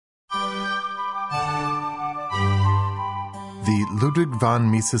The Ludwig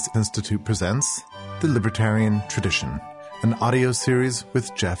von Mises Institute presents The Libertarian Tradition, an audio series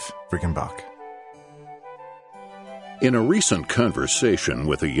with Jeff Riggenbach. In a recent conversation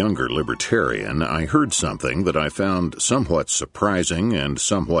with a younger libertarian, I heard something that I found somewhat surprising and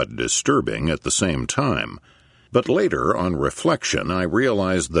somewhat disturbing at the same time. But later, on reflection, I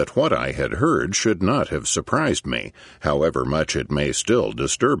realized that what I had heard should not have surprised me, however much it may still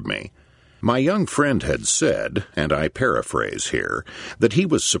disturb me. My young friend had said, and I paraphrase here, that he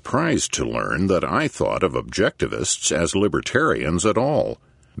was surprised to learn that I thought of objectivists as libertarians at all.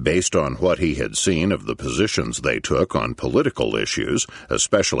 Based on what he had seen of the positions they took on political issues,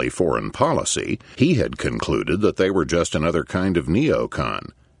 especially foreign policy, he had concluded that they were just another kind of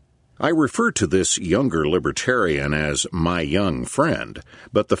neocon. I refer to this younger libertarian as my young friend,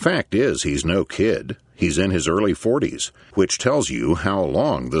 but the fact is he's no kid. He's in his early 40s, which tells you how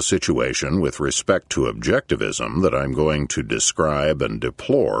long the situation with respect to objectivism that I'm going to describe and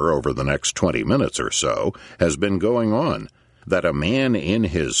deplore over the next 20 minutes or so has been going on. That a man in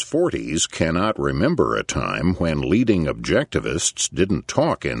his 40s cannot remember a time when leading objectivists didn't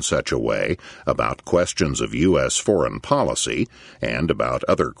talk in such a way about questions of U.S. foreign policy, and about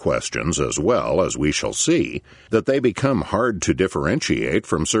other questions as well, as we shall see, that they become hard to differentiate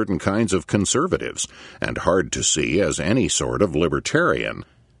from certain kinds of conservatives, and hard to see as any sort of libertarian.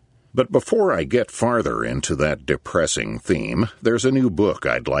 But before I get farther into that depressing theme, there's a new book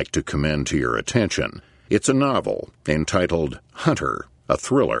I'd like to commend to your attention. It's a novel entitled Hunter, a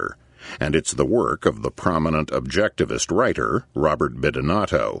Thriller, and it's the work of the prominent objectivist writer Robert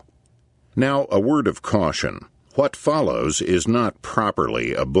Bidinotto. Now, a word of caution. What follows is not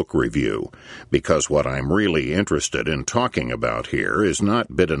properly a book review, because what I'm really interested in talking about here is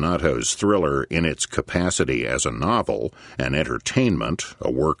not Bidinotto's thriller in its capacity as a novel, an entertainment,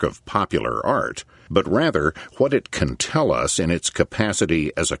 a work of popular art, but rather what it can tell us in its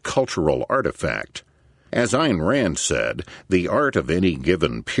capacity as a cultural artifact. As Ayn Rand said, the art of any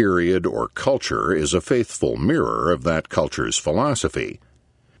given period or culture is a faithful mirror of that culture's philosophy.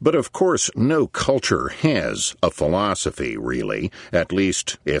 But of course, no culture has a philosophy, really, at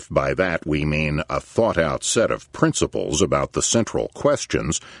least if by that we mean a thought-out set of principles about the central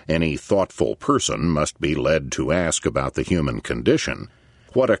questions any thoughtful person must be led to ask about the human condition.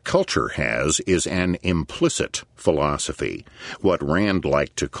 What a culture has is an implicit philosophy, what Rand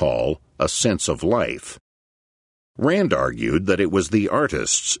liked to call a sense of life. Rand argued that it was the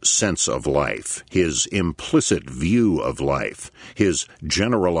artist's sense of life, his implicit view of life, his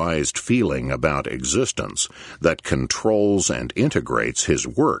generalized feeling about existence, that controls and integrates his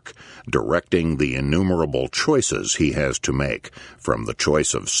work, directing the innumerable choices he has to make, from the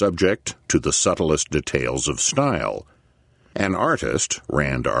choice of subject to the subtlest details of style. An artist,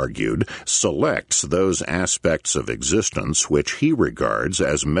 Rand argued, selects those aspects of existence which he regards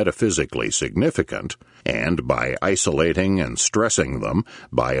as metaphysically significant, and by isolating and stressing them,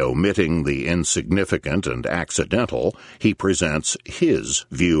 by omitting the insignificant and accidental, he presents his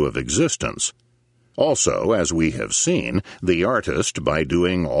view of existence. Also, as we have seen, the artist, by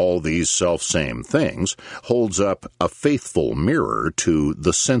doing all these selfsame things, holds up a faithful mirror to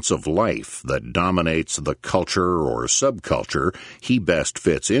the sense of life that dominates the culture or subculture he best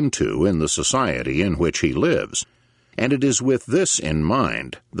fits into in the society in which he lives. And it is with this in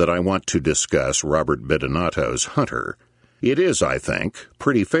mind that I want to discuss Robert Bidinotto's Hunter. It is, I think,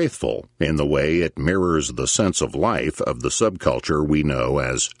 pretty faithful in the way it mirrors the sense of life of the subculture we know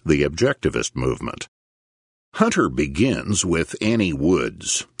as the objectivist movement. Hunter begins with Annie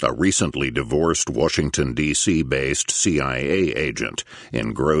Woods, a recently divorced Washington, D.C.-based CIA agent,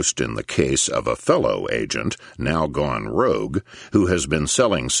 engrossed in the case of a fellow agent, now gone rogue, who has been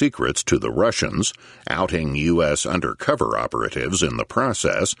selling secrets to the Russians, outing U.S. undercover operatives in the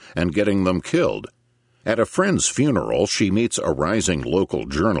process, and getting them killed. At a friend's funeral, she meets a rising local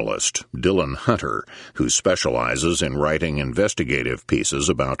journalist, Dylan Hunter, who specializes in writing investigative pieces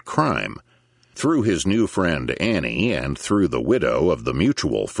about crime. Through his new friend Annie, and through the widow of the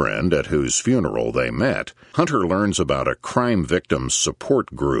mutual friend at whose funeral they met, Hunter learns about a crime victims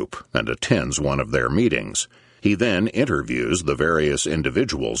support group and attends one of their meetings. He then interviews the various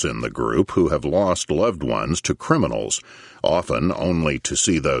individuals in the group who have lost loved ones to criminals, often only to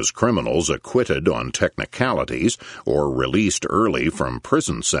see those criminals acquitted on technicalities or released early from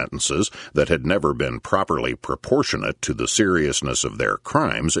prison sentences that had never been properly proportionate to the seriousness of their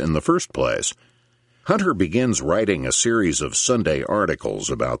crimes in the first place. Hunter begins writing a series of Sunday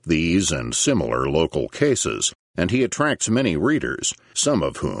articles about these and similar local cases, and he attracts many readers, some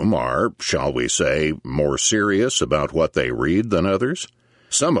of whom are, shall we say, more serious about what they read than others.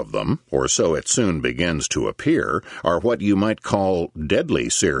 Some of them, or so it soon begins to appear, are what you might call deadly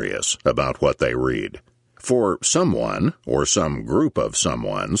serious about what they read. For someone, or some group of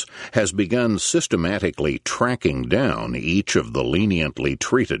someones, has begun systematically tracking down each of the leniently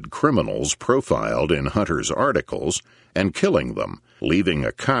treated criminals profiled in Hunter's articles and killing them, leaving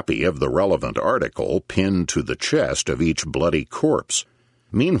a copy of the relevant article pinned to the chest of each bloody corpse.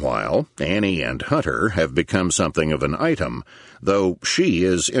 Meanwhile, Annie and Hunter have become something of an item, though she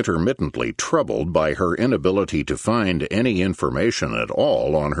is intermittently troubled by her inability to find any information at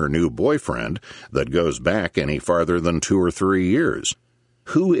all on her new boyfriend that goes back any farther than 2 or 3 years.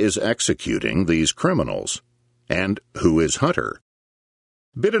 Who is executing these criminals? And who is Hunter?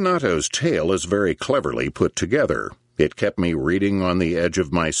 Bidonato's tale is very cleverly put together. It kept me reading on the edge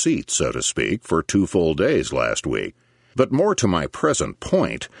of my seat, so to speak, for 2 full days last week. But more to my present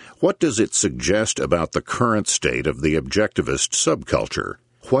point, what does it suggest about the current state of the objectivist subculture?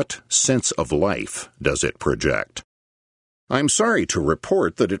 What sense of life does it project? I'm sorry to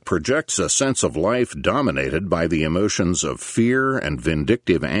report that it projects a sense of life dominated by the emotions of fear and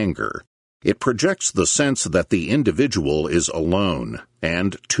vindictive anger. It projects the sense that the individual is alone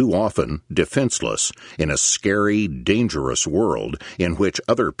and, too often, defenseless in a scary, dangerous world in which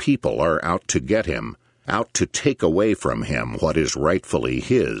other people are out to get him, out to take away from him what is rightfully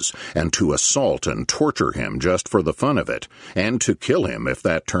his, and to assault and torture him just for the fun of it, and to kill him if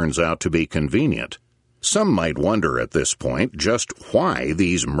that turns out to be convenient. Some might wonder at this point just why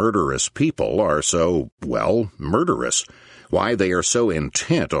these murderous people are so, well, murderous, why they are so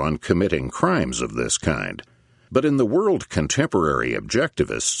intent on committing crimes of this kind. But in the world contemporary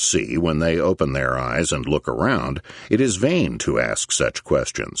objectivists see when they open their eyes and look around, it is vain to ask such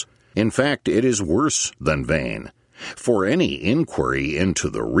questions. In fact, it is worse than vain. For any inquiry into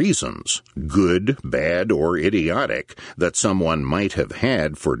the reasons, good, bad, or idiotic, that someone might have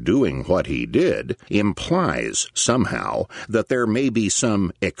had for doing what he did implies, somehow, that there may be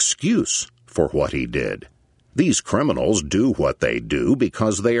some excuse for what he did. These criminals do what they do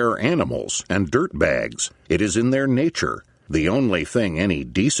because they are animals and dirtbags. It is in their nature. The only thing any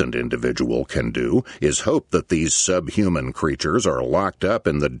decent individual can do is hope that these subhuman creatures are locked up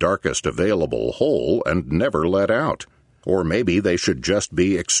in the darkest available hole and never let out. Or maybe they should just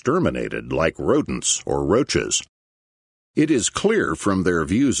be exterminated like rodents or roaches. It is clear from their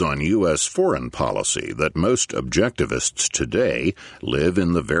views on U.S. foreign policy that most objectivists today live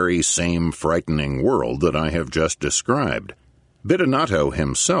in the very same frightening world that I have just described. Bidonato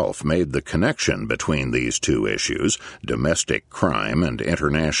himself made the connection between these two issues, domestic crime and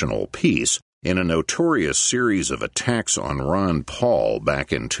international peace, in a notorious series of attacks on Ron Paul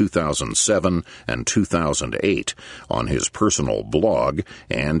back in 2007 and 2008 on his personal blog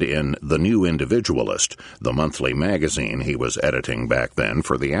and in The New Individualist, the monthly magazine he was editing back then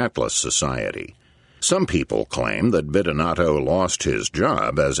for the Atlas Society. Some people claim that Bidonato lost his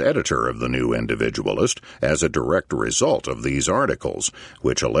job as editor of The New Individualist as a direct result of these articles,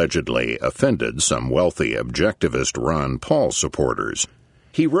 which allegedly offended some wealthy objectivist Ron Paul supporters.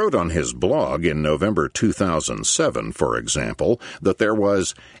 He wrote on his blog in November 2007, for example, that there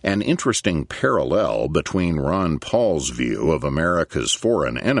was an interesting parallel between Ron Paul's view of America's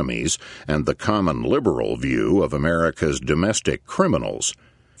foreign enemies and the common liberal view of America's domestic criminals.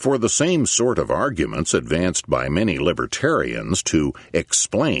 For the same sort of arguments advanced by many libertarians to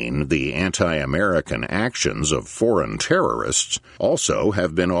explain the anti-American actions of foreign terrorists also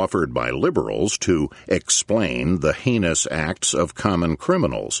have been offered by liberals to explain the heinous acts of common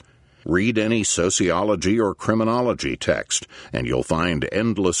criminals. Read any sociology or criminology text, and you'll find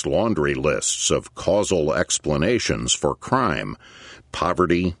endless laundry lists of causal explanations for crime.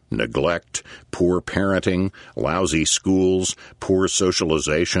 Poverty, neglect, poor parenting, lousy schools, poor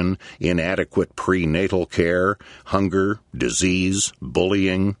socialization, inadequate prenatal care, hunger, disease,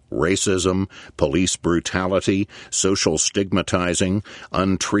 bullying, racism, police brutality, social stigmatizing,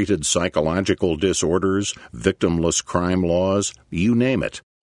 untreated psychological disorders, victimless crime laws, you name it.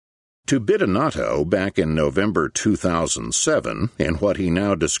 To Bidonato, back in November 2007, in what he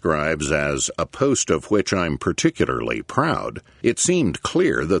now describes as a post of which I'm particularly proud, it seemed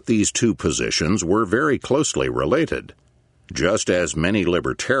clear that these two positions were very closely related. Just as many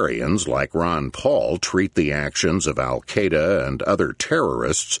libertarians like Ron Paul treat the actions of Al-Qaeda and other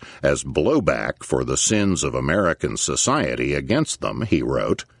terrorists as blowback for the sins of American society against them, he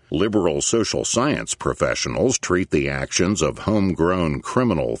wrote, liberal social science professionals treat the actions of homegrown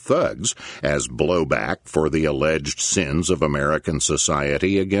criminal thugs as blowback for the alleged sins of American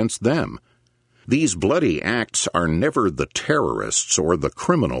society against them. These bloody acts are never the terrorists' or the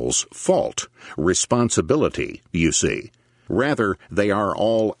criminals' fault, responsibility, you see. Rather, they are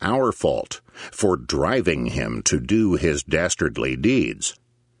all our fault for driving him to do his dastardly deeds.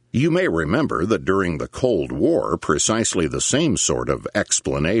 You may remember that during the Cold War, precisely the same sort of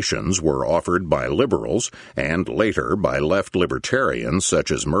explanations were offered by liberals and later by left libertarians such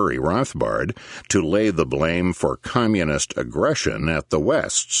as Murray Rothbard to lay the blame for communist aggression at the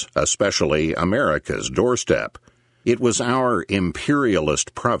West's, especially America's, doorstep. It was our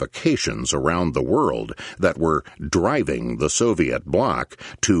imperialist provocations around the world that were driving the Soviet bloc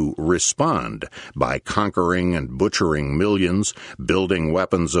to respond by conquering and butchering millions, building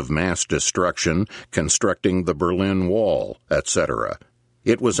weapons of mass destruction, constructing the Berlin Wall, etc.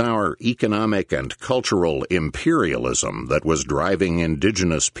 It was our economic and cultural imperialism that was driving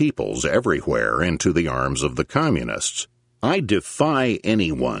indigenous peoples everywhere into the arms of the communists. I defy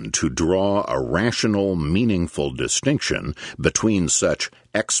anyone to draw a rational, meaningful distinction between such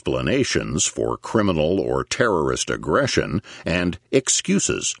explanations for criminal or terrorist aggression and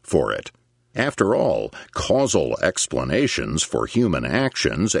excuses for it. After all, causal explanations for human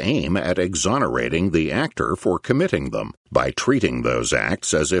actions aim at exonerating the actor for committing them by treating those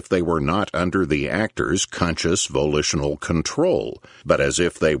acts as if they were not under the actor's conscious volitional control, but as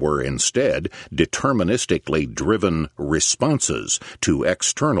if they were instead deterministically driven responses to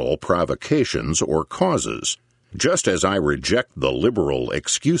external provocations or causes. Just as I reject the liberal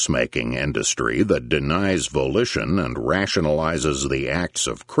excuse-making industry that denies volition and rationalizes the acts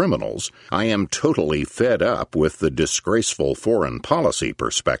of criminals, I am totally fed up with the disgraceful foreign policy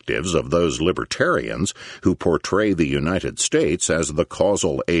perspectives of those libertarians who portray the United States as the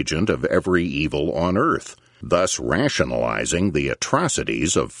causal agent of every evil on earth, thus rationalizing the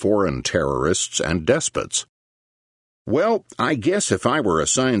atrocities of foreign terrorists and despots. Well, I guess if I were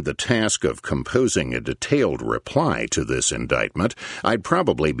assigned the task of composing a detailed reply to this indictment, I'd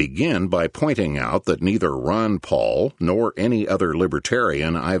probably begin by pointing out that neither Ron Paul nor any other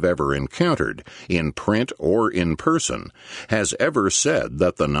libertarian I've ever encountered, in print or in person, has ever said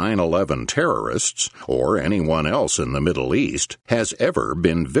that the 9/11 terrorists, or anyone else in the Middle East, has ever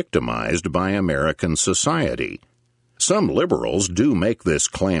been victimized by American society. Some liberals do make this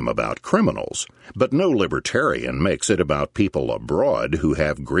claim about criminals, but no libertarian makes it about people abroad who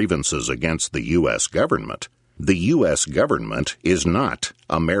have grievances against the U.S. government. The U.S. government is not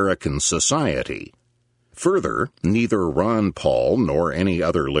American society. Further, neither Ron Paul nor any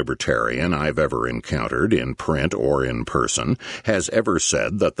other libertarian I've ever encountered in print or in person has ever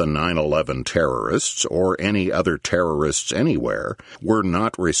said that the 9/11 terrorists or any other terrorists anywhere were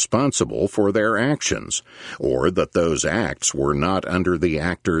not responsible for their actions, or that those acts were not under the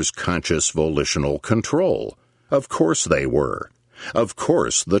actor's conscious volitional control. Of course they were. Of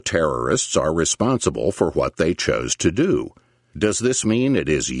course the terrorists are responsible for what they chose to do. Does this mean it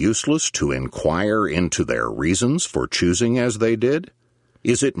is useless to inquire into their reasons for choosing as they did?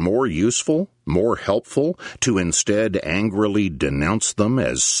 Is it more useful, more helpful, to instead angrily denounce them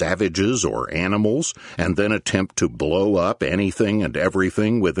as savages or animals, and then attempt to blow up anything and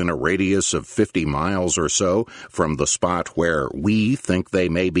everything within a radius of 50 miles or so from the spot where we think they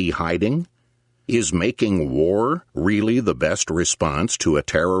may be hiding? Is making war really the best response to a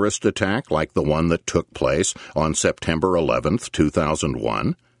terrorist attack like the one that took place on September 11th,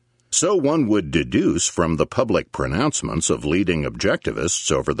 2001? So one would deduce from the public pronouncements of leading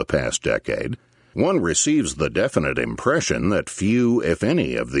objectivists over the past decade. One receives the definite impression that few, if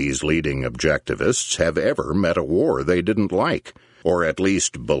any, of these leading objectivists have ever met a war they didn't like, or at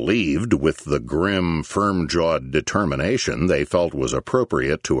least believed with the grim, firm-jawed determination they felt was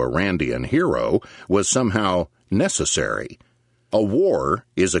appropriate to a Randian hero was somehow necessary. A war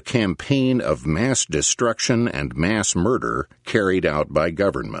is a campaign of mass destruction and mass murder carried out by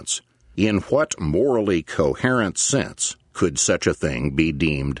governments. In what morally coherent sense could such a thing be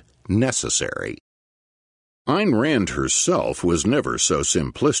deemed necessary? Ayn Rand herself was never so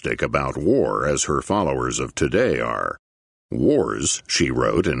simplistic about war as her followers of today are. Wars, she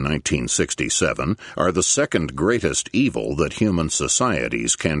wrote in 1967, are the second greatest evil that human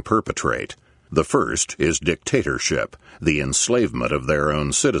societies can perpetrate. The first is dictatorship, the enslavement of their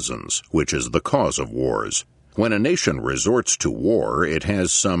own citizens, which is the cause of wars. When a nation resorts to war, it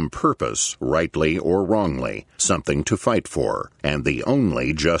has some purpose, rightly or wrongly, something to fight for, and the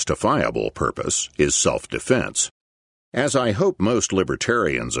only justifiable purpose is self-defense. As I hope most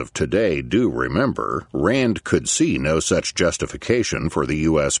libertarians of today do remember, Rand could see no such justification for the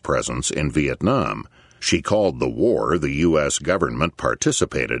U.S. presence in Vietnam. She called the war the U.S. government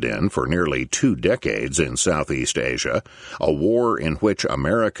participated in for nearly 2 decades in Southeast Asia a war in which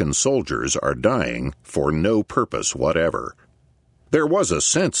American soldiers are dying for no purpose whatever. There was a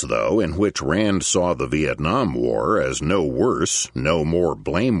sense, though, in which Rand saw the Vietnam War as no worse, no more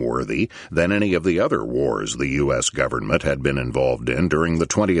blameworthy than any of the other wars the U.S. government had been involved in during the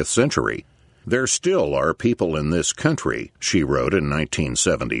 20th century. There still are people in this country, she wrote in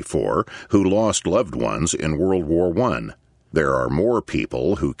 1974, who lost loved ones in World War I. There are more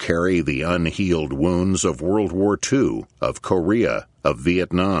people who carry the unhealed wounds of World War II, of Korea, of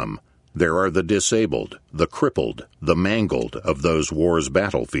Vietnam. There are the disabled, the crippled, the mangled of those wars'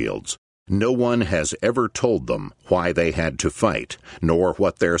 battlefields. No one has ever told them why they had to fight, nor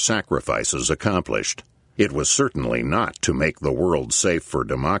what their sacrifices accomplished. It was certainly not to make the world safe for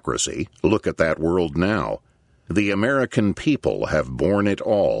democracy. Look at that world now. The American people have borne it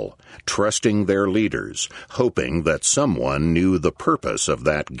all, trusting their leaders, hoping that someone knew the purpose of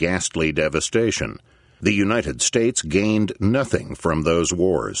that ghastly devastation. The United States gained nothing from those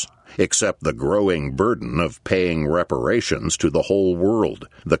wars, except the growing burden of paying reparations to the whole world,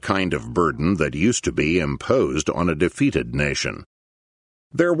 the kind of burden that used to be imposed on a defeated nation.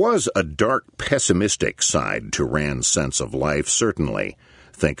 There was a dark, pessimistic side to Rand's sense of life, certainly.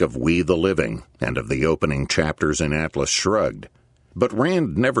 Think of We the Living, and of the opening chapters in Atlas Shrugged. But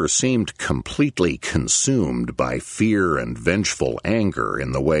Rand never seemed completely consumed by fear and vengeful anger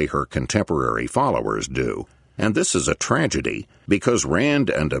in the way her contemporary followers do. And this is a tragedy, because Rand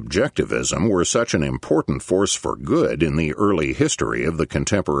and objectivism were such an important force for good in the early history of the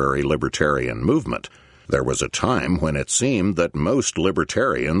contemporary libertarian movement. There was a time when it seemed that most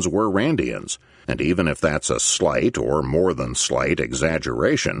libertarians were Randians, and even if that's a slight or more than slight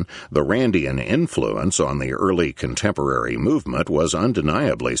exaggeration, the Randian influence on the early contemporary movement was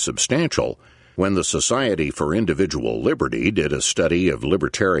undeniably substantial. When the Society for Individual Liberty did a study of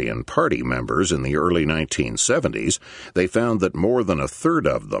Libertarian Party members in the early 1970s, they found that more than a third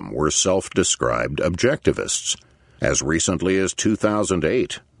of them were self-described objectivists. As recently as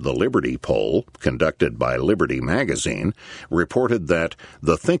 2008, the Liberty poll, conducted by Liberty Magazine, reported that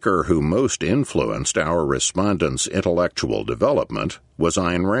the thinker who most influenced our respondents' intellectual development was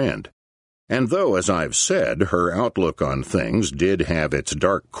Ayn Rand. And though, as I've said, her outlook on things did have its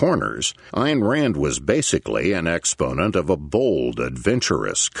dark corners, Ayn Rand was basically an exponent of a bold,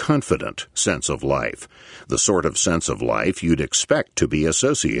 adventurous, confident sense of life, the sort of sense of life you'd expect to be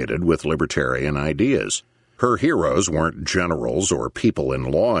associated with libertarian ideas. Her heroes weren't generals or people in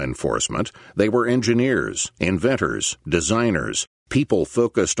law enforcement. They were engineers, inventors, designers, people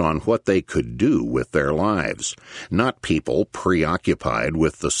focused on what they could do with their lives, not people preoccupied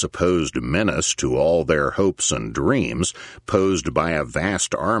with the supposed menace to all their hopes and dreams posed by a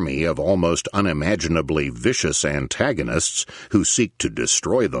vast army of almost unimaginably vicious antagonists who seek to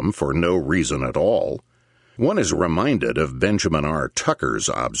destroy them for no reason at all. One is reminded of Benjamin R. Tucker's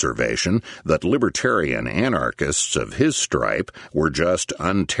observation that libertarian anarchists of his stripe were just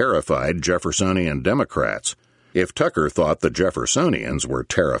unterrified Jeffersonian Democrats. If Tucker thought the Jeffersonians were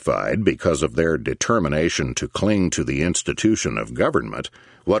terrified because of their determination to cling to the institution of government,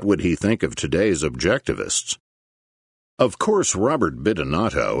 what would he think of today's objectivists? Of course, Robert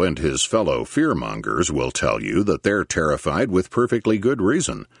Bidinato and his fellow fearmongers will tell you that they're terrified with perfectly good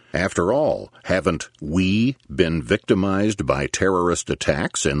reason. After all, haven't we been victimized by terrorist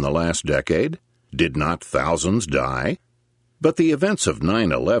attacks in the last decade? Did not thousands die? But the events of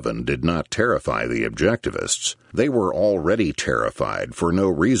 9/11 did not terrify the objectivists. They were already terrified for no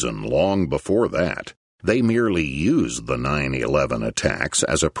reason long before that. They merely used the 9/11 attacks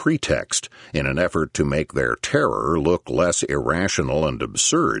as a pretext in an effort to make their terror look less irrational and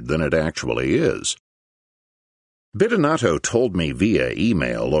absurd than it actually is. Bidinato told me via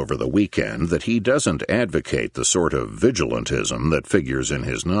email over the weekend that he doesn't advocate the sort of vigilantism that figures in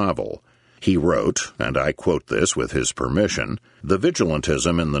his novel. He wrote, and I quote this with his permission, "The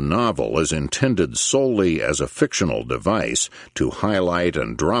vigilantism in the novel is intended solely as a fictional device to highlight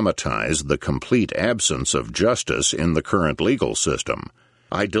and dramatize the complete absence of justice in the current legal system.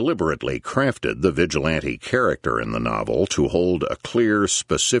 I deliberately crafted the vigilante character in the novel to hold a clear,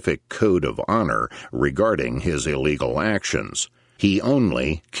 specific code of honor regarding his illegal actions. He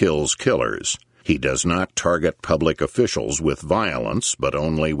only kills killers. He does not target public officials with violence, but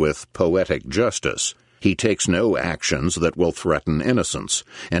only with poetic justice. He takes no actions that will threaten innocence,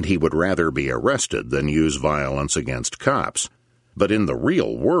 and he would rather be arrested than use violence against cops. But in the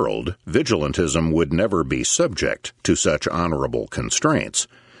real world, vigilantism would never be subject to such honorable constraints.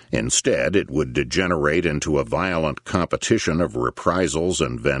 Instead, it would degenerate into a violent competition of reprisals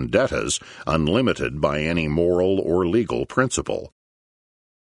and vendettas, unlimited by any moral or legal principle."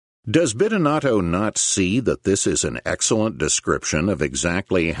 Does Bidinato not see that this is an excellent description of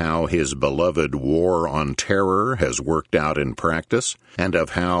exactly how his beloved war on terror has worked out in practice, and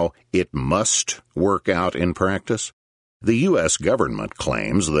of how it must work out in practice? The U.S. government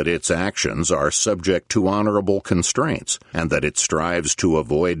claims that its actions are subject to honorable constraints, and that it strives to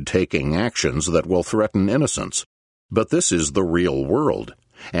avoid taking actions that will threaten innocence. But this is the real world.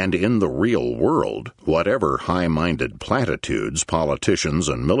 And in the real world, whatever high-minded platitudes politicians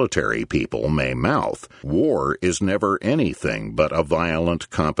and military people may mouth, war is never anything but a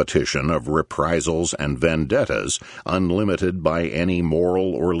violent competition of reprisals and vendettas, unlimited by any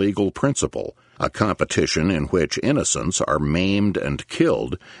moral or legal principle, a competition in which innocents are maimed and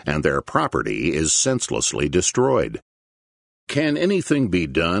killed, and their property is senselessly destroyed. Can anything be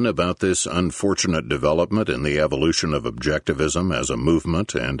done about this unfortunate development in the evolution of objectivism as a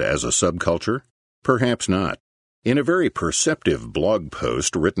movement and as a subculture? Perhaps not. In a very perceptive blog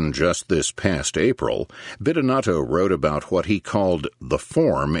post written just this past April, Bidinato wrote about what he called the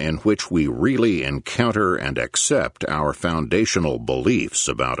form in which we really encounter and accept our foundational beliefs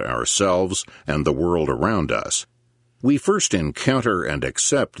about ourselves and the world around us. We first encounter and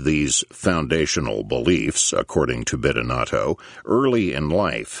accept these foundational beliefs, according to Bidinato, early in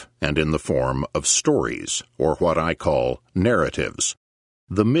life and in the form of stories, or what I call narratives.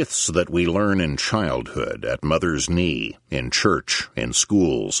 The myths that we learn in childhood, at mother's knee, in church, in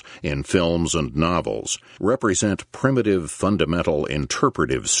schools, in films and novels, represent primitive, fundamental,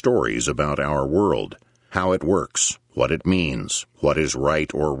 interpretive stories about our world. How it works, what it means, what is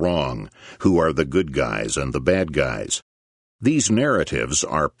right or wrong, who are the good guys and the bad guys. These narratives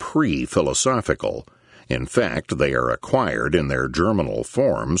are pre-philosophical. In fact, they are acquired in their germinal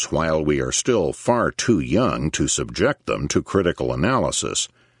forms while we are still far too young to subject them to critical analysis.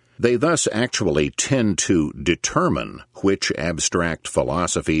 They thus actually tend to determine which abstract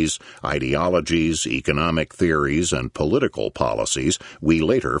philosophies, ideologies, economic theories, and political policies we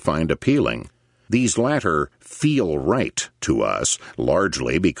later find appealing. These latter feel right to us,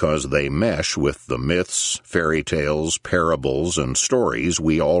 largely because they mesh with the myths, fairy tales, parables, and stories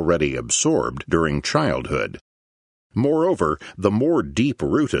we already absorbed during childhood. Moreover, the more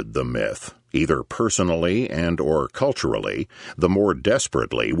deep-rooted the myth, either personally and or culturally, the more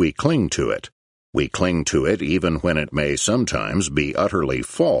desperately we cling to it. We cling to it even when it may sometimes be utterly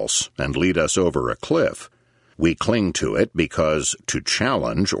false and lead us over a cliff. We cling to it because to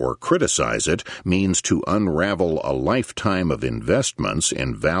challenge or criticize it means to unravel a lifetime of investments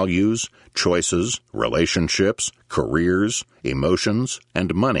in values, choices, relationships, careers, emotions,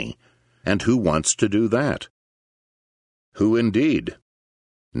 and money. And who wants to do that? Who indeed?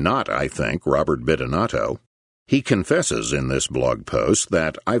 Not, I think, Robert Bidinato. He confesses in this blog post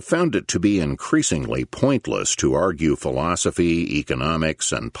that I've found it to be increasingly pointless to argue philosophy,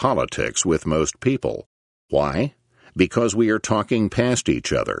 economics, and politics with most people. Why? Because we are talking past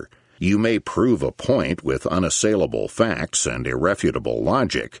each other. You may prove a point with unassailable facts and irrefutable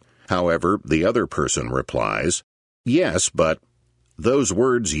logic. However, the other person replies, "Yes, but..." Those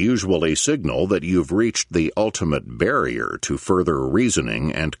words usually signal that you've reached the ultimate barrier to further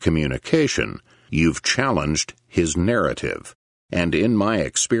reasoning and communication. You've challenged his narrative. And in my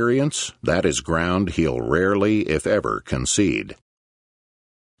experience, that is ground he'll rarely, if ever, concede.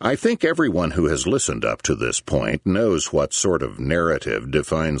 I think everyone who has listened up to this point knows what sort of narrative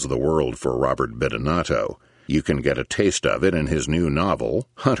defines the world for Robert Bidinato. You can get a taste of it in his new novel,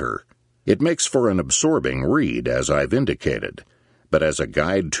 Hunter. It makes for an absorbing read, as I've indicated. But as a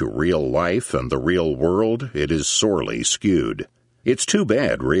guide to real life and the real world, it is sorely skewed. It's too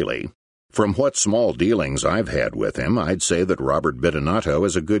bad, really. From what small dealings I've had with him, I'd say that Robert Bidinato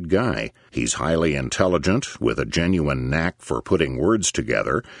is a good guy. He's highly intelligent, with a genuine knack for putting words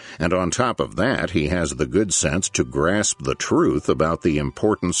together, and on top of that, he has the good sense to grasp the truth about the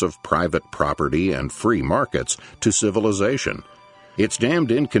importance of private property and free markets to civilization. It's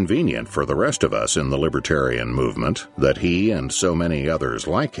damned inconvenient for the rest of us in the libertarian movement that he and so many others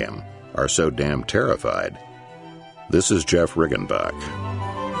like him are so damn terrified. This is Jeff Riggenbach.